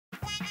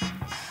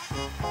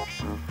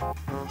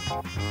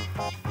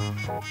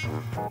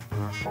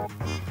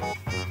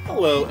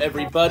Hello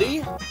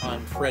everybody,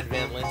 I'm Fred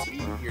Van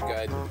Lente, your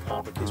guide to the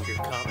comic history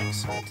of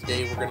comics, and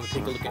today we're going to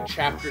take a look at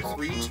Chapter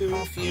 3,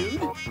 Toon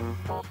Feud.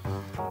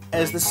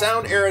 As the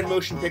sound era in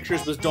motion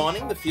pictures was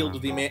dawning, the field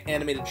of the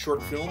animated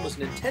short film was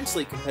an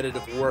intensely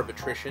competitive war of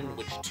attrition in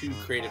which two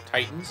creative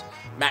titans,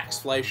 Max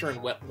Fleischer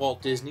and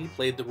Walt Disney,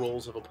 played the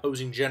roles of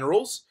opposing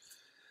generals.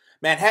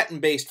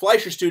 Manhattan-based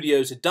Fleischer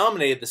Studios had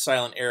dominated the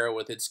silent era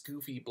with its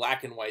goofy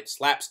black and white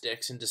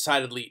slapsticks and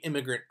decidedly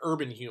immigrant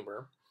urban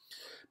humor.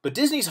 But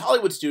Disney's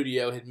Hollywood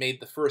studio had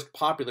made the first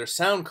popular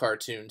sound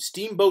cartoon,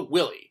 Steamboat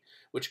Willie,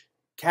 which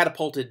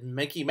catapulted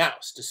Mickey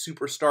Mouse to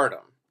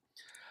superstardom.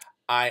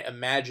 I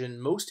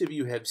imagine most of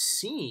you have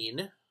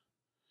seen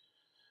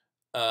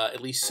at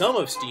least some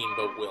of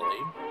Steamboat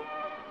Willie,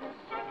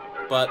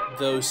 but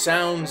those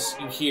sounds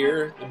you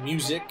hear, the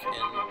music,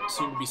 and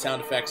soon-to-be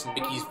sound effects in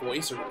Mickey's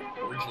voice,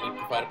 originally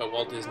provided by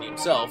Walt Disney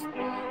himself,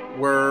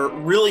 were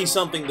really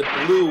something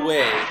that blew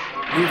away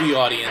movie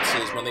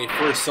audiences when they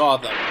first saw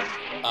them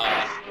in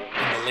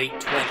the late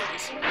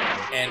 20s,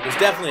 and was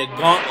definitely a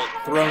gauntlet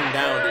thrown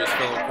down to his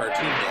fellow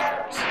cartoon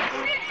makers.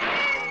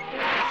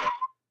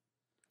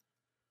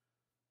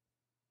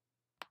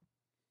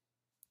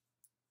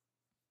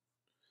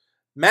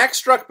 Max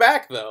struck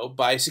back, though,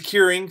 by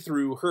securing,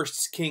 through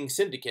Hearst's King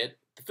Syndicate,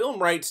 the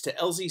film rights to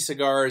LZ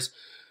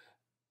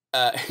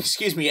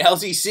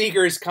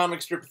Seeger's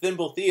comic strip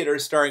Thimble Theater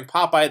starring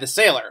Popeye the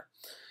Sailor.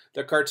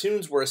 The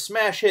cartoons were a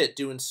smash hit,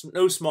 due in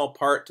no small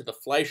part to the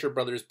Fleischer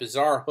brothers'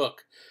 bizarre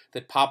hook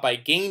that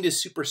Popeye gained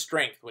his super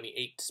strength when he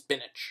ate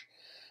spinach.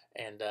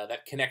 And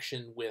that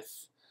connection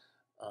with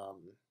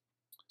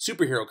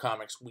superhero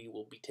comics we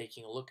will be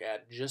taking a look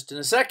at just in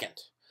a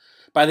second.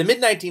 By the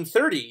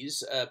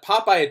mid-1930s,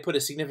 Popeye had put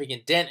a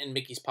significant dent in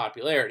Mickey's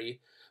popularity,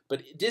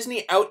 but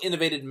Disney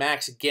out-innovated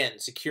Max again,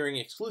 securing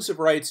exclusive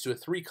rights to a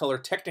 3-color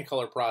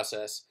Technicolor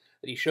process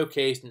that he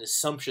showcased in his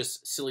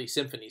sumptuous Silly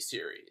Symphony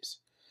series.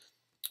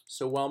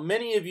 So while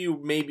many of you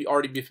may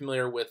already be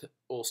familiar with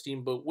old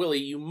Steamboat Willie,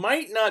 you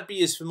might not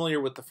be as familiar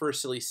with the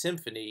first Silly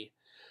Symphony,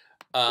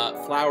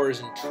 Flowers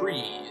and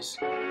Trees,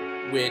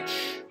 which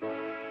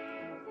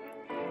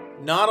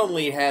not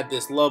only had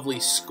this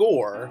lovely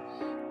score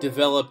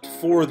developed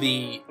for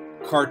the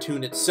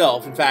cartoon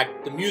itself. In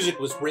fact, the music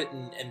was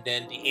written and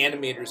then the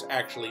animators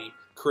actually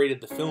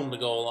created the film to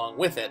go along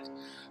with it.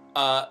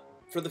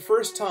 For the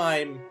first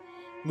time,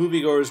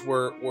 moviegoers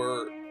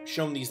were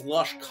shown these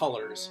lush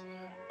colors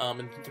in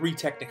the 3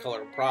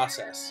 Technicolor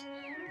process.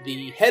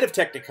 The head of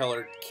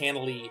Technicolor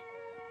cannily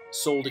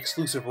sold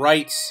exclusive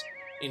rights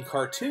in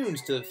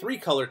cartoons to the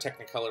 3-color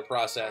Technicolor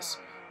process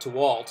to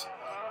Walt.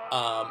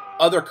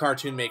 Other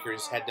cartoon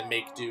makers had to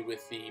make do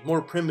with the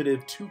more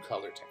primitive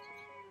 2-color Technicolor.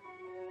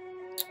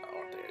 Oh,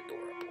 aren't they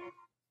adorable?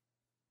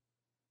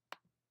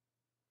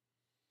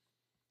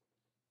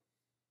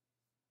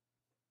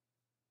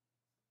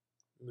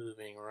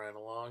 Moving right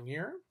along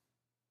here.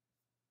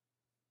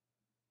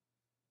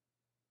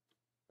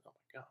 Oh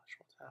my gosh,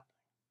 what's happening?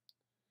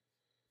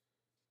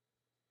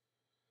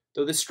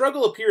 Though this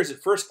struggle appears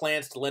at first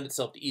glance to lend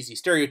itself to easy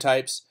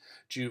stereotypes,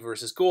 Jew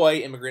versus Goy,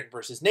 immigrant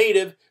versus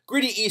native,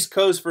 gritty East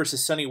Coast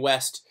versus sunny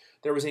West,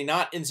 there was a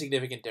not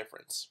insignificant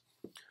difference.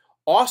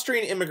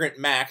 Austrian immigrant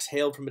Max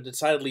hailed from a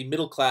decidedly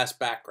middle-class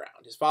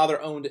background. His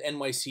father owned an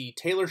NYC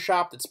tailor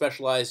shop that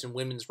specialized in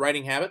women's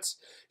writing habits.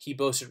 He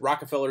boasted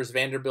Rockefellers,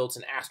 Vanderbilts,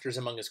 and Astors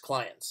among his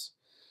clients.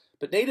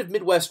 But native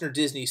Midwesterner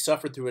Disney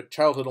suffered through a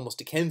childhood almost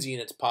Dickensian in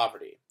its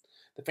poverty.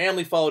 The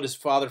family followed his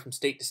father from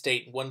state to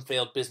state in one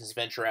failed business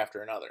venture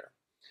after another.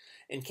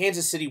 In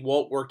Kansas City,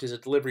 Walt worked as a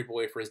delivery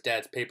boy for his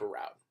dad's paper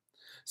route.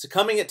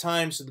 Succumbing at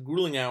times to the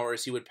grueling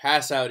hours, he would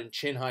pass out in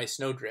chin-high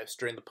snowdrifts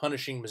during the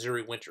punishing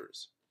Missouri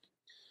winters.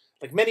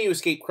 Like many who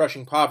escaped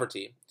crushing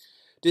poverty,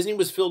 Disney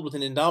was filled with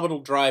an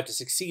indomitable drive to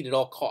succeed at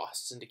all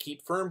costs and to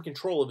keep firm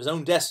control of his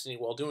own destiny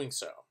while doing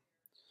so.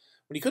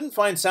 When he couldn't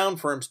find sound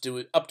firms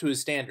up to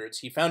his standards,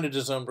 he founded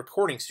his own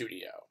recording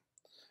studio.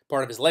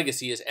 Part of his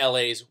legacy is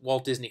LA's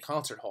Walt Disney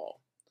Concert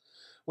Hall.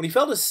 When he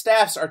felt his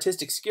staff's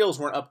artistic skills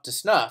weren't up to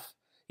snuff,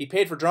 he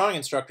paid for drawing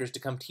instructors to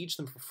come teach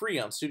them for free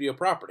on studio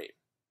property.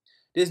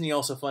 Disney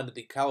also funded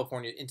the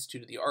California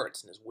Institute of the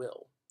Arts in his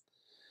will.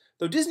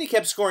 Though Disney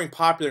kept scoring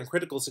popular and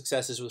critical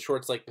successes with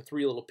shorts like The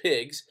Three Little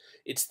Pigs,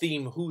 its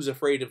theme, Who's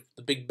Afraid of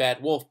the Big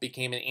Bad Wolf,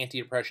 became an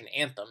anti-depression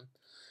anthem,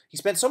 he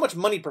spent so much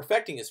money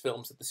perfecting his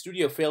films that the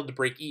studio failed to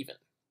break even.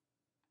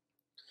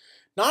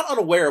 Not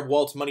unaware of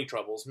Walt's money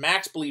troubles,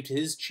 Max believed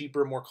his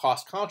cheaper, more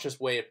cost-conscious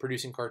way of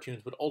producing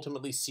cartoons would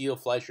ultimately seal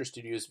Fleischer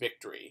Studios'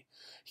 victory.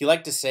 He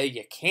liked to say,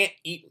 "You can't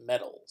eat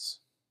medals."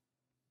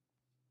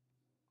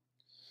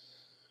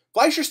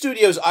 Fleischer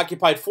Studios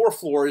occupied 4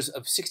 floors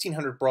of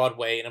 1600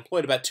 Broadway and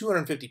employed about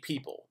 250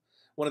 people.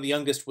 One of the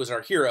youngest was our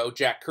hero,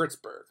 Jack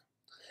Kurtzberg.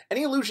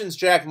 Any illusions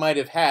Jack might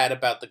have had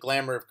about the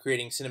glamour of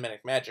creating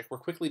cinematic magic were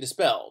quickly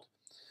dispelled.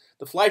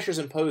 The Fleischers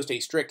imposed a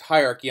strict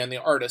hierarchy on the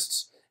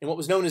artists in what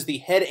was known as the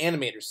head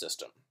animator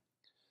system.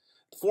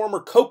 The former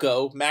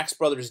Coco, Max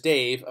Brothers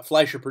Dave, a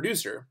Fleischer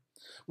producer,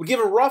 would give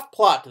a rough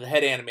plot to the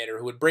head animator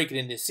who would break it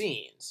into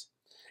scenes.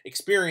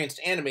 Experienced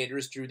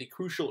animators drew the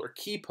crucial or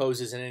key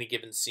poses in any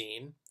given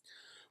scene,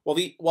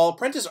 while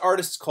apprentice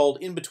artists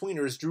called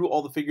in-betweeners drew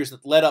all the figures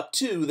that led up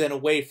to, then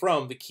away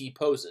from, the key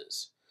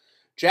poses.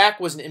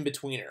 Jack was an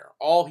in-betweener.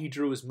 All he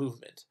drew was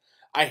movement.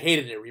 I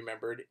hated it,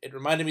 remembered. It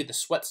reminded me of the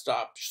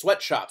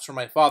sweatshops where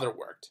my father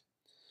worked.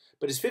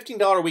 But his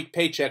 $15 a week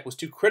paycheck was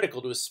too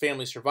critical to his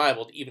family's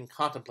survival to even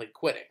contemplate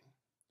quitting.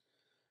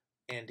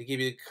 And to give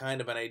you kind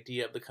of an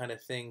idea of the kind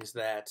of things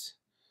that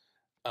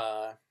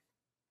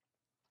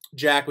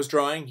Jack was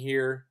drawing,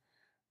 here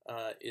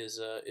is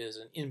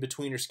an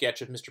in-betweener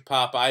sketch of Mr.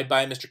 Popeye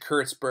by Mr.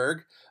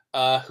 Kurtzberg,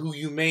 who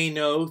you may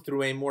know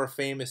through a more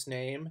famous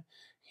name.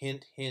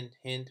 Hint, hint,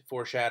 hint,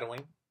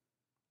 foreshadowing.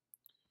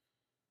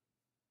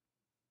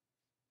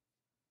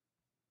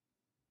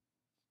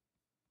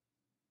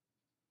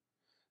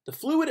 The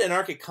fluid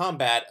anarchic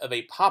combat of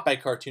a Popeye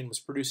cartoon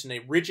was produced in a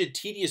rigid,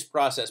 tedious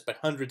process by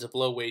hundreds of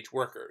low-wage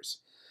workers.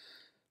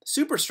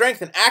 Super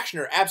strength and action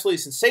are absolutely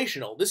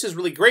sensational. This is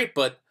really great,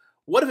 but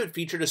what if it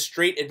featured a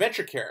straight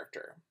adventure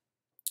character?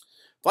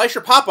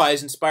 Fleischer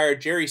Popeyes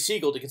inspired Jerry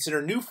Siegel to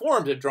consider new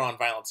forms of drawn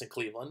violence in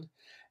Cleveland,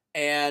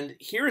 and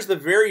here's the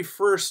very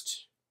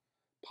first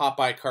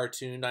Popeye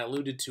cartoon. I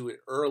alluded to it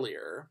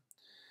earlier.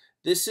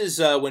 This is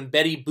when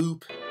Betty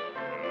Boop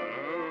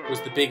was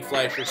the big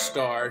Fleischer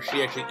star.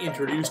 She actually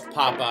introduced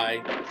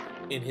Popeye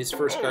in his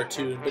first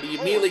cartoon, but he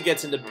immediately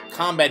gets into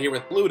combat here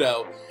with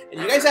Bluto. And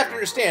you guys have to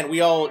understand,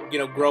 we all,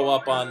 grow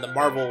up on the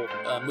Marvel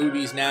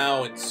movies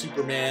now, and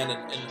Superman,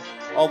 and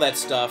all that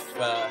stuff,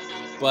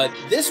 but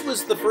this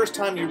was the first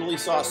time you really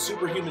saw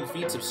superhuman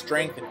feats of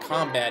strength and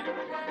combat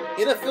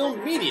in a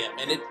filmed medium,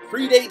 and it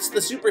predates the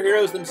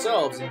superheroes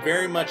themselves, and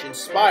very much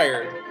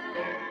inspired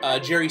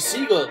Jerry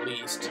Siegel, at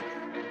least,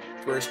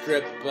 for a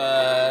strip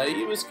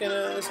he was going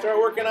to start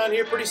working on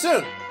here pretty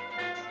soon.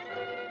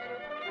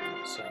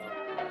 So,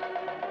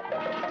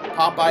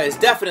 Popeye is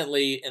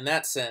definitely, in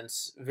that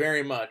sense,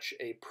 very much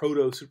a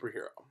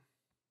proto-superhero.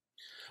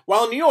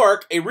 While in New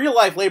York, a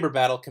real-life labor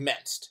battle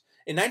commenced.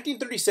 In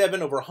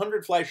 1937, over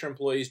 100 Fleischer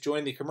employees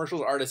joined the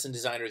Commercial Artists and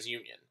Designers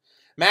Union.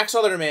 Max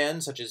saw their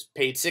demands, such as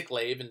paid sick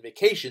leave and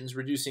vacations,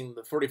 reducing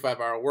the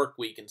 45-hour work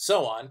week, and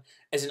so on,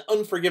 as an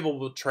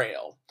unforgivable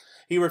betrayal.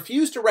 He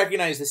refused to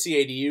recognize the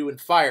CADU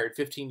and fired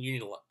 15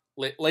 union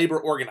labor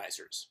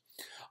organizers.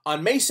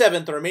 On May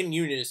 7th, the remaining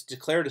unionists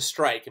declared a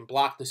strike and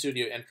blocked the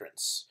studio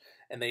entrance.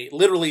 And they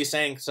literally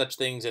sang such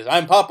things as,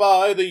 "I'm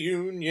Popeye the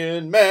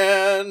Union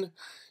Man."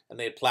 And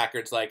they had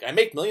placards like, "I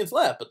make millions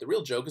left, but the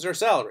real joke is our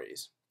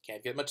salaries.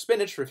 Can't get much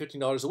spinach for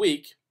 $15 a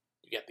week."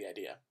 You get the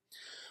idea.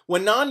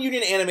 When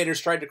non-union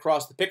animators tried to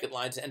cross the picket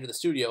lines and enter the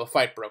studio, a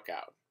fight broke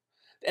out.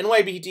 The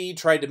NYPD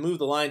tried to move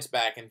the lines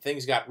back, and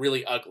things got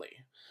really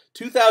ugly.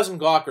 2,000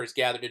 gawkers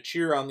gathered to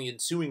cheer on the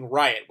ensuing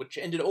riot, which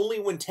ended only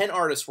when 10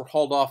 artists were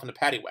hauled off in a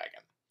paddy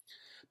wagon.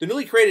 The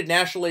newly created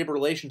National Labor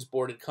Relations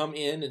Board had come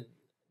in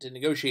to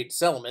negotiate a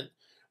settlement,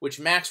 which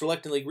Max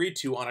reluctantly agreed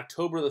to on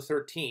October the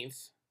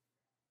 13th.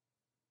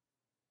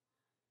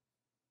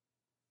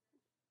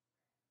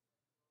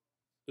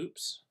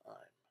 Oops, I'm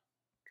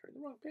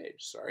turning the wrong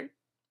page, sorry.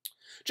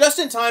 Just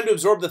in time to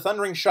absorb the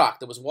thundering shock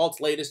that was Walt's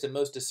latest and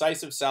most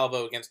decisive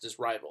salvo against his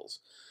rivals.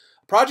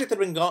 A project that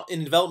had been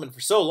in development for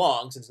so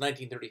long, since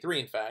 1933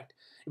 in fact,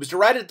 it was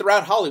derided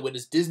throughout Hollywood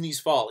as Disney's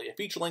Folly, a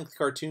feature-length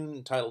cartoon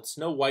entitled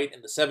Snow White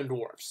and the Seven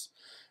Dwarfs.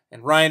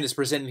 And Ryan is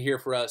presenting here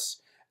for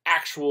us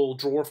actual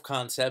dwarf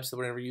concepts that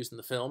were never used in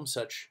the film,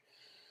 such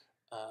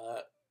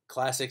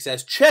classics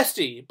as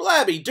chesty,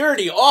 blabby,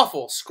 dirty,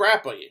 awful,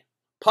 scrappy,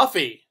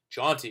 puffy,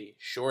 jaunty,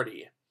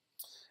 shorty,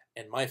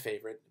 and my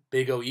favorite,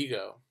 big O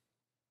ego.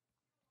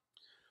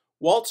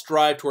 Walt's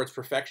drive towards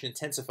perfection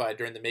intensified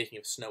during the making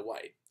of Snow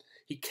White.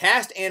 He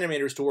cast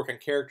animators to work on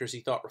characters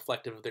he thought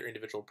reflective of their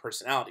individual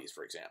personalities,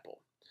 for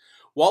example.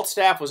 Walt's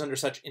staff was under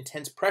such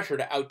intense pressure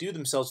to outdo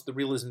themselves with the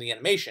realism of the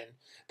animation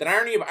that,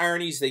 irony of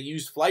ironies, they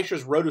used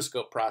Fleischer's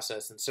rotoscope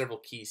process in several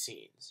key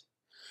scenes.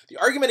 The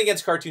argument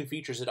against cartoon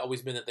features had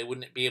always been that they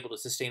wouldn't be able to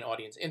sustain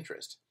audience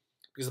interest,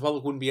 because the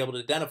public wouldn't be able to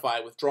identify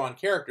with drawn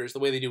characters the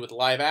way they do with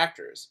live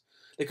actors.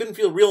 They couldn't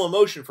feel real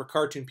emotion for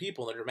cartoon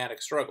people and their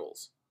dramatic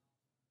struggles.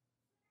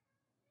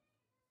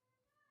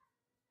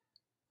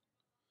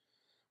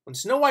 When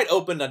Snow White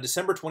opened on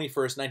December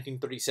 21st,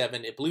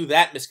 1937, it blew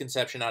that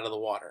misconception out of the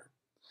water.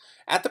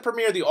 At the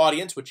premiere, the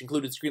audience, which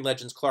included screen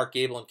legends Clark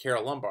Gable and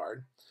Carole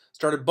Lombard,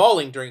 started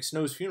bawling during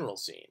Snow's funeral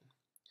scene.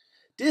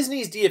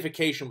 Disney's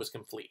deification was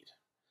complete.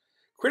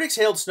 Critics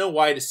hailed Snow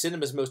White as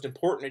cinema's most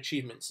important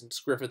achievement since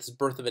Griffith's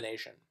Birth of a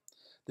Nation.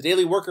 The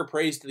Daily Worker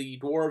praised the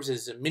dwarves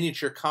as a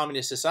miniature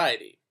communist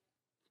society.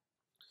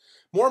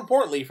 More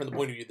importantly, from the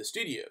point of view of the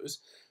studios,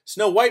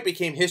 Snow White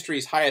became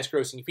history's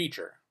highest-grossing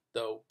feature,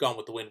 though Gone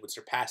with the Wind would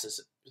surpass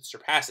it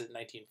in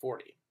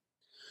 1940.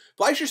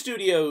 Fleischer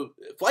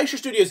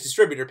Studios'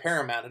 distributor,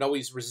 Paramount, had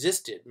always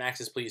resisted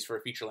Max's pleas for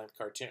a feature-length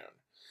cartoon.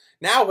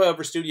 Now,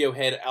 however, studio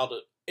head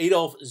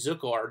Adolf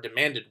Zukor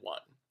demanded one.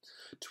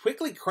 To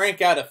quickly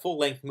crank out a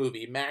full-length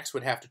movie, Max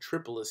would have to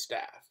triple his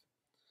staff.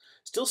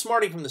 Still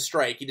smarting from the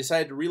strike, he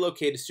decided to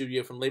relocate his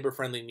studio from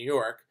labor-friendly New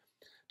York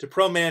to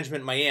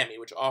pro-management Miami,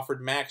 which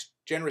offered Max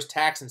generous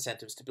tax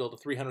incentives to build a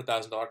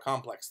 $300,000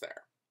 complex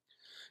there.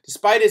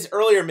 Despite his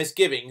earlier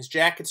misgivings,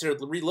 Jack considered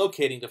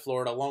relocating to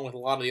Florida along with a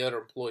lot of the other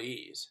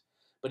employees,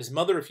 but his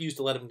mother refused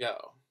to let him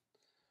go.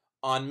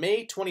 On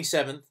May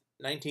 27,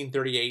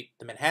 1938,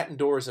 the Manhattan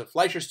doors of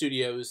Fleischer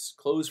Studios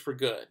closed for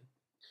good,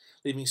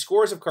 leaving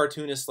scores of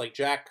cartoonists like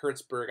Jack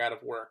Kurtzberg out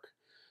of work,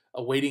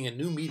 awaiting a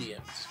new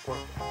medium to support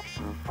them.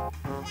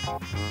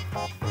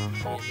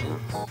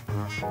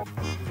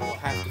 We'll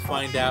have to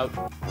find out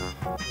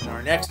in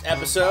our next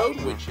episode,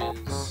 which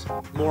is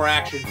more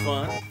action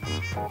fun.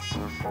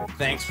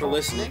 Thanks for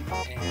listening,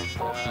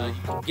 and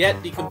you can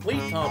get the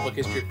complete comic book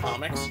history of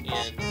comics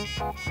in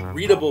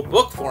readable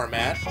book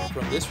format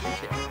from this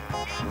retailer.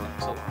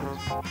 Thanks a lot.